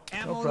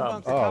 Ammo No in the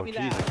problem. bunker. Oh, Copy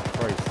Jesus that.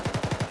 Christ.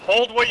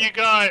 Hold what you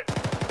got.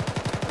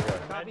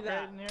 Copy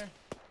that.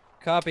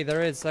 Copy,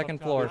 there is second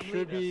floor. There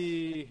should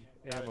be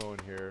ammo in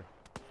here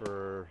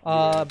for...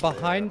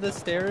 Behind the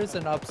stairs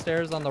and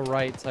upstairs on the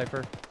right,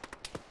 Cypher.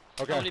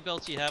 How many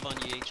belts do you have on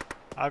you each?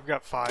 I've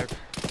got 5.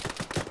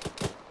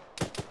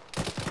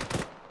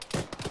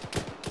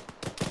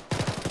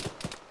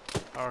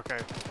 Okay.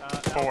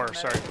 4,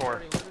 sorry,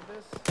 4.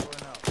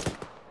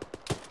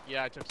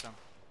 Yeah, I took some.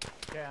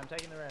 Okay, I'm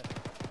taking the rest.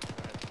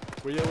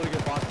 Were you able to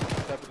get boxes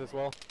to step this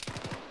wall?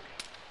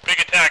 Big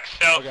attack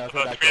south, Okay, I'll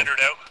about back 300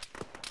 out.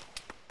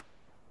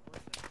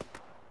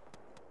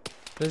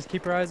 Just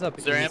keep your eyes up.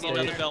 Is there east, ammo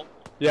Another Dave. belt.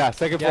 Yeah,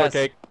 second floor, Yes.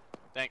 Cake.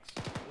 Thanks.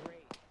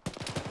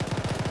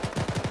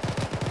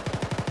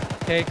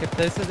 Cake, if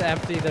this is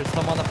empty, there's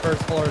some on the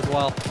first floor as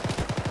well.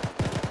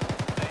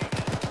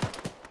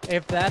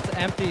 If that's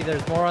empty,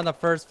 there's more on the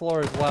first floor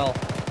as well.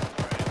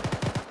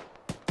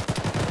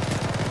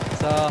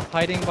 It's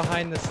hiding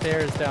behind the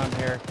stairs down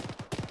here.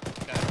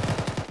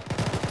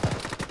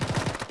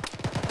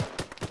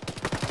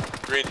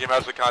 Green team,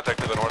 how's the contact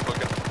to the north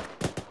looking?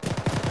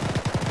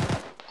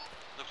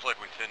 Looks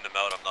like we thinned them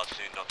out, I'm not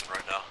seeing nothing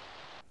right now.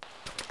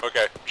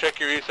 Okay, check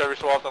your east every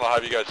so often. I'll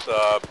have you guys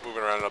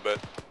moving around in a bit.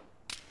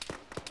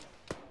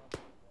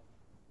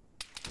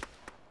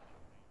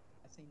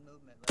 I see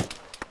movement.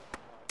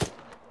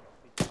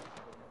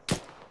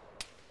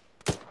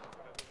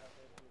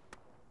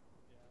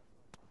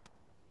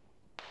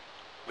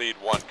 Lead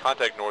 1,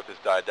 contact north has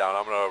died down.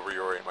 I'm gonna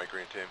reorient my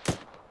green team.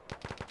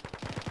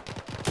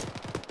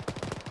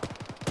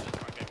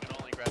 I can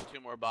only grab 2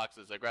 more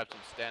boxes. I grabbed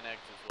some Stan X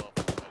as well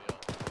for everybody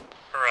else.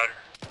 Ryder.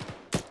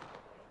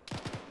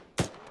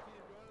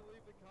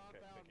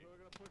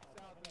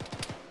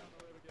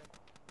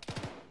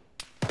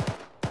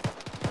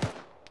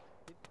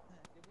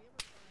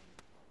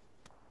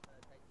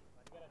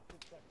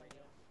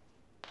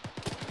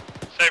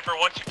 Cypher,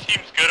 once your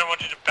team's good, I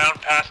want you to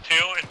bound past 2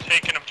 and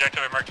take an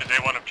objective I marked as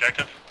A1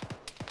 objective.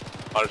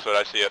 Understood,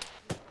 I see it.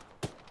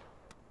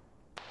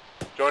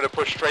 you want to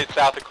push straight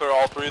south to clear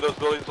all 3 of those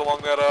buildings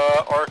along that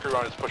arc, or you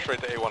want to just push straight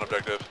to A1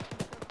 objective?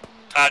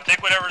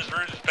 Take whatever's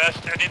route is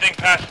best. Anything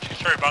past the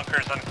 2-story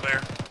bunker is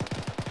unclear.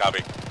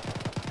 Copy.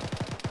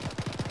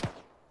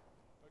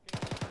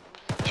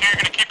 2, you're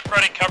going to keep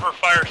spreading cover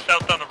fire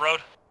south on the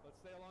road.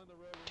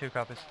 2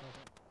 copies.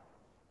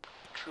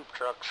 Troop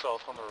truck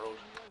south on the road.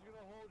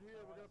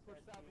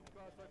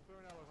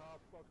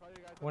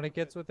 When it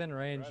gets within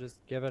range, just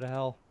give it a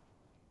hell.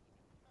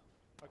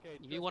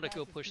 If you want to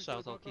go push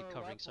south, I'll keep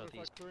covering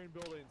southeast.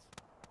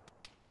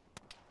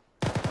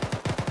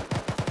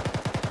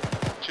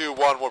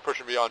 2-1, we're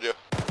pushing beyond you.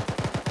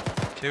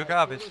 2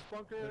 copies.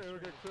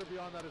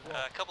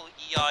 A couple of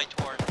EI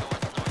towards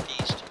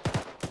northeast.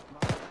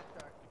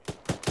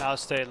 I'll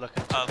stay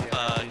looking to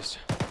the east.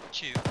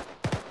 2.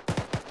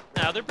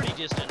 Now they're pretty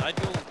distant. I'd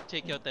go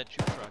take out that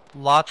troop truck.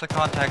 Lots of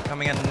contact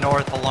coming in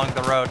north along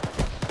the road.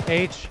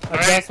 H,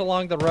 adjust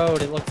along the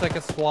road. It looks like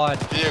a squad.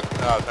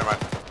 Never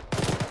mind.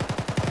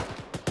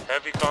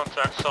 Heavy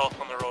contact south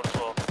on the road as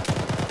well.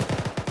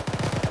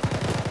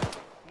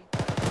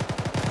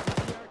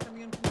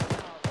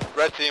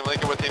 Red team,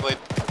 Lincoln with team lead.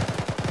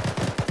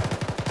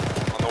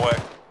 On the way.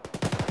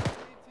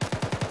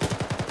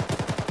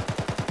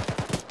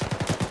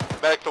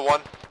 Medic to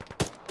 1.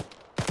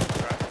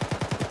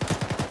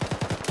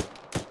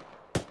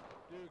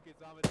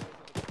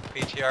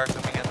 BTR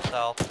coming in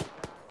south.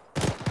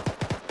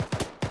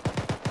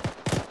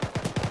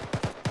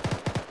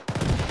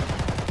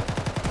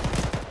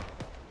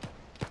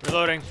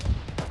 Reloading.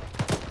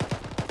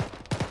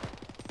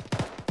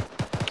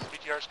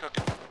 BTR's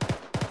cooking.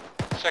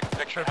 Second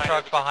picture. Troop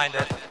truck behind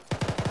it.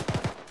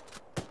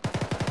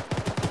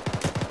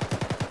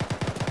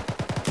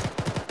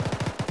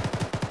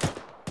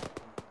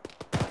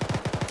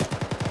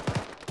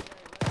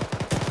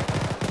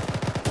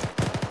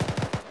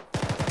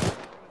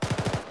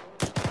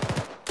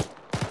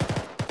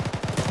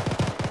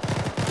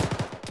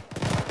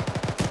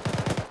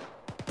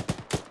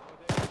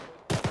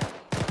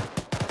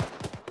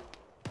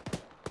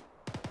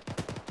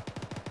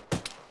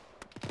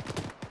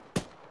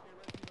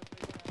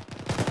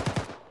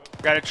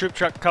 Got a troop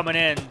truck coming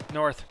in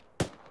north.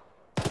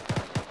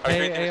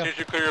 Alright, as soon as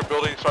you clear your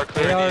building, start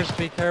clearing ARs, east.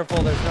 be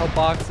careful. There's no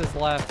boxes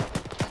left.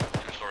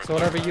 So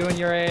whatever you and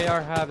your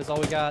AR have is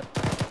all we got.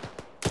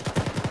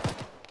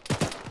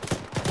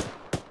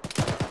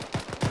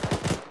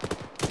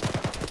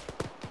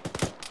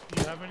 Do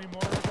you have any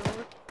more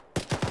over?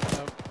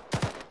 Nope.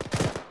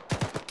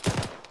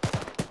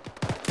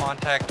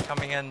 Contact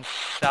coming in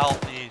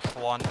southeast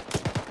 1.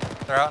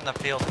 They're out in the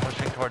field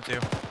pushing towards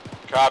you.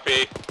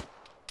 Copy.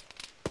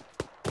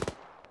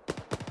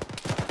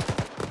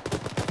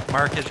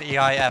 Mark is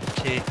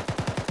EIFT.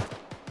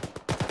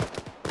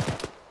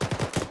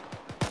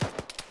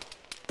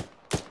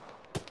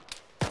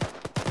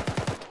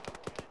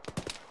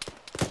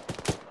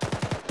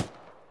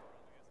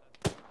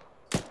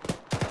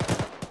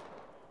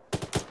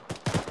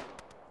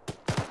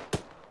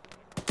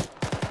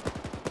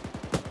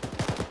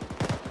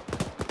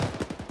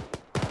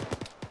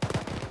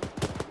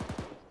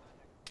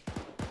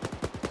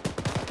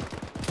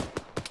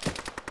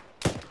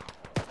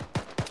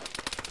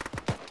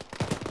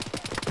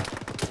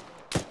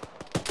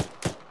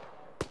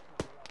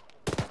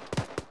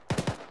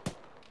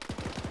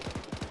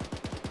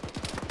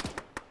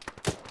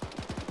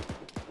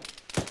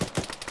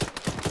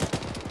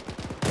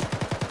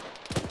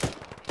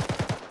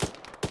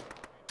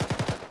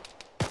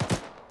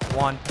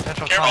 One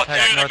potential Careful,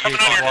 contact they're coming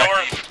northeast on your as well.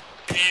 north.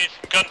 You need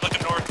some guns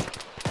looking north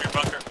of your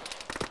bunker.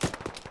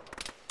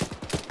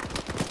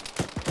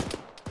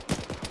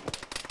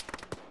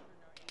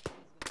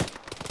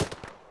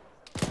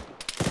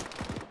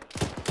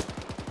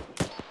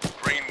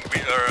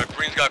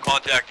 Green's got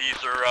contact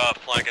east, they're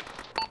flanking.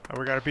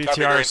 We got a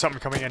BTR or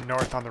something coming in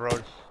north on the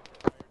road.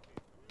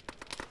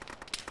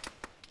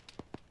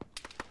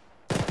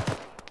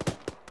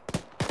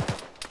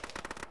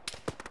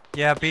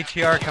 Yeah,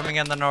 BTR coming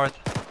in the north.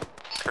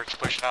 Kurt's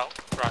pushing out.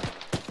 Front.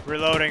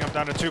 Reloading, I'm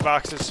down to 2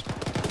 boxes.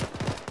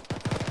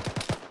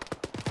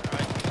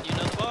 Alright, you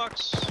know the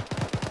box.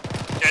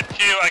 Yeah,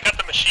 2, I got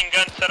the machine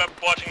gun set up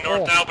watching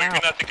north now, but you're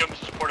gonna have to come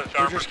to support us.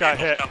 We just got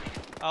hit.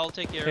 I'll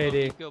take care of it.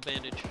 You go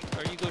bandage.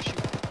 Or you go shoot.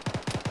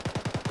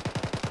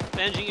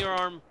 Bandaging your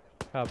arm.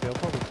 Copy, I'll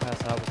probably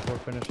pass out before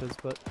it finishes,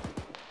 but...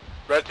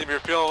 Red team, you're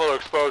feeling a little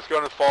exposed. Go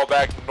and fall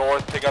back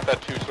north. Take out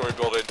that 2-story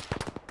building.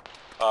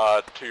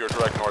 To your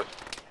direct north.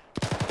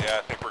 Yeah,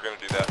 I think we're gonna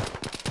do that.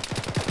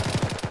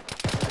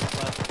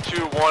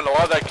 2-1, a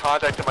lot of that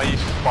contact in my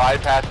east is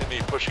bypassing me,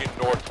 pushing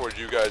north towards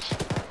you guys.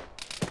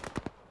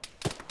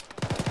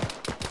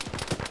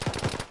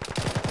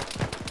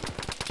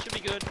 Should be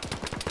good.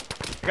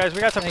 Guys,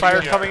 we got some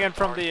fire coming in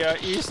from the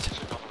east.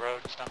 On the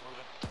road, it's not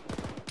moving.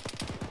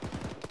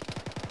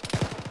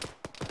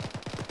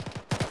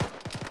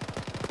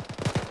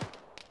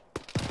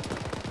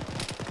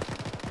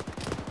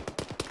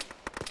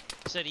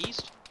 Is that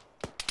east?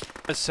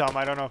 There's some,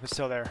 I don't know if it's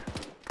still there.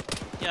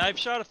 Yeah, I've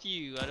shot a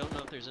few. I don't know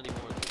if there's any more.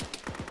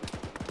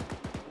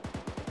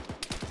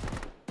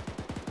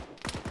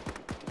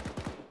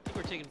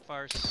 taking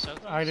fire south?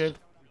 I did.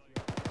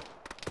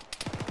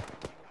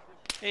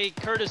 Hey,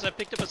 Curtis, I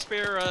picked up a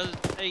spare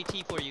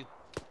AT for you.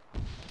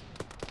 As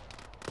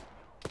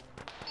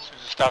soon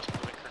as it stops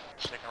moving,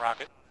 Curtis taking a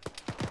rocket.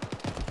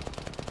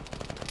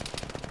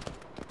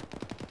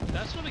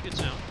 That's not a good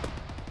sound.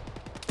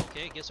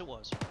 Okay, I guess it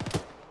was.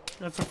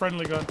 That's a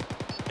friendly gun.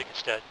 I think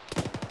it's dead.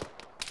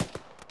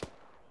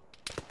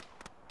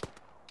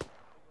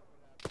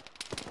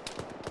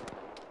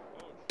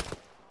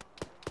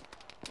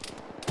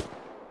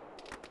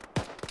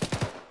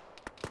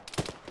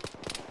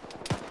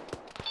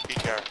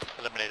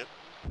 Eliminated.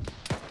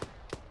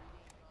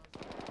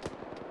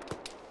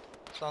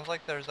 Sounds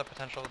like there's a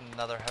potential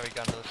another heavy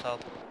gun to the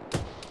south.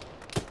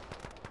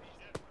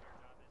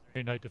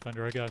 Hey, Night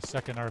Defender, I got a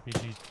second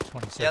RPG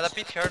 26. Yeah, that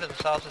BTR to the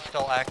south is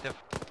still active.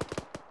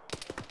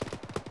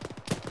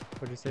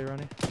 What'd you say,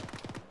 Ronnie?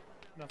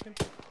 Nothing.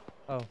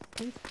 Oh,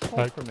 please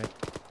call for me.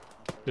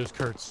 There's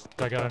Kurtz.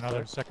 I got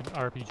another second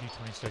RPG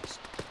 26.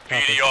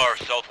 PDR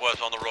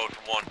southwest on the road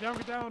from 1.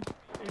 Get down.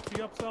 AT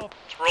up south.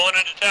 It's rolling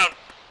into town.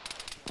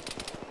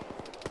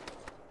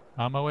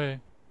 On my way.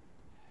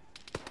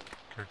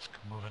 Kurt's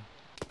moving.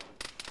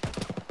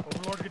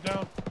 Overlord, get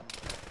down.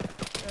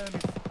 And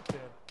he's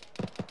dead.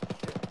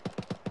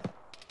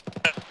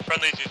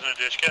 Friendly's using a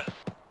dish kit.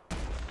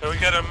 Can we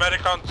get a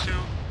medic on 2?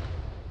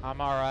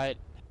 I'm alright.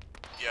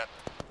 Yeah.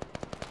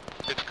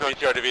 It's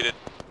BTR defeated.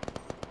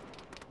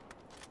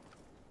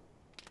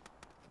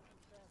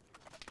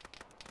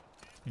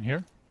 In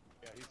here?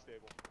 Yeah, he's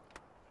stable.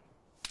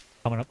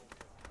 Coming up.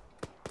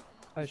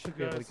 I should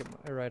be able to get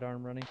my right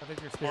arm running. I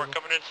think you're More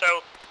stable. coming in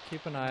south.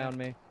 Keep an eye on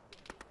me.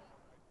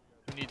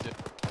 Who needs it?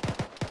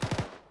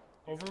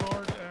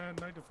 Overlord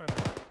and Night Defender.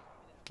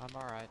 I'm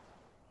alright.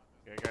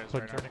 Okay, guys,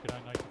 Put right tourniquet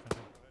on Night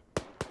Defender.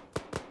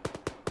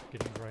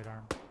 Getting his right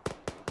arm.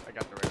 I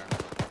got the right arm.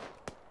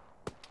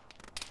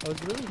 I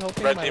was really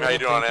hoping Red my team, how you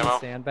little doing on tanky ammo?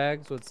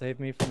 sandbags would save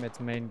me from its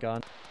main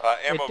gun.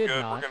 Ammo It did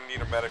good. not. We're gonna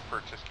need a medic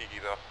for Tuskegee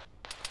though.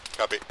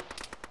 Copy.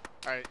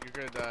 Alright, you're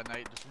good,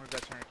 Knight. Just remove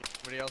that tourniquet.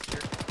 Anybody else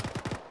here?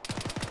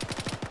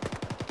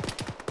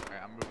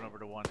 Alright, I'm moving over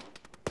to 1.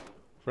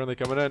 Friendly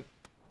coming in.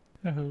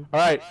 Yahoo.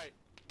 Alright.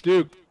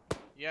 Duke.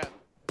 Yeah.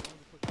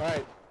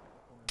 Alright.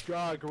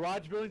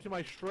 Garage building to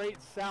my straight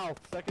south.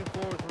 Second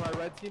floor is where my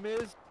red team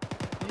is.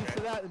 East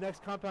of that, the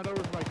next compound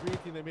over is my green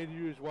team. They made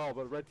you as well,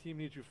 but red team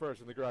needs you first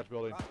in the garage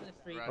building. Crossing the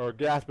street. Or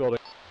gas building.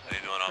 How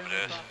you doing, Friendly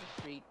Amadeus? across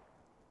the street.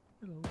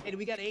 Hey, do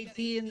we got AT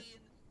in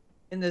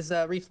this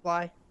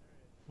resupply?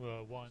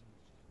 Well, one.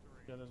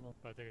 I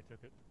think I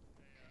took it.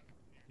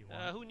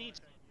 Who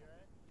needs?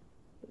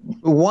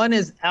 One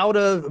is out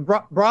of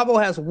Bravo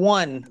has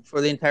 1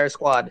 for the entire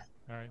squad.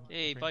 Alright.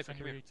 Hey, Viper,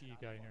 come here.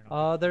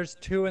 There's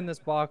 2 in this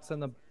box in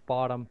the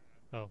bottom.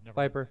 Oh, never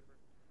Viper.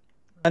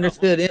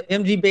 Understood.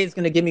 MG Bay's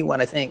gonna give me 1,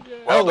 I think.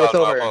 Well it's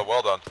done, over.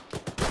 well done.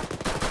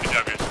 Good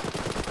job, guys.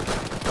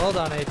 Well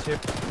done,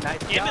 A2. Nice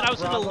Damn it, job, I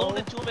was gonna Bravo. loan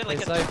it to him at like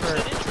Hey, a Cypher.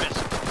 2% interest.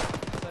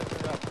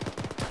 Cypher up.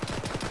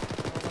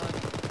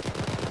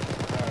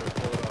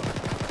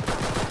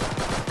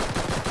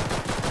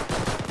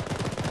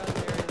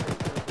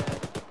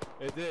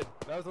 It did.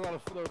 There was a lot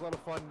of fun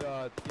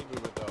team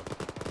movement though.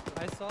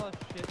 I saw a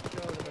shit show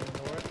to the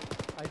north.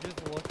 I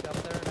just looked up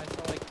there and I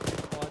saw like 2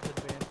 squads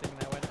advancing and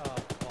I went, oh,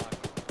 fuck.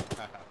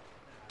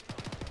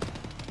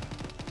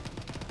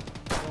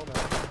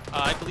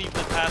 I believe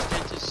the past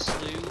tense is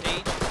slew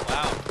H.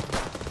 Wow.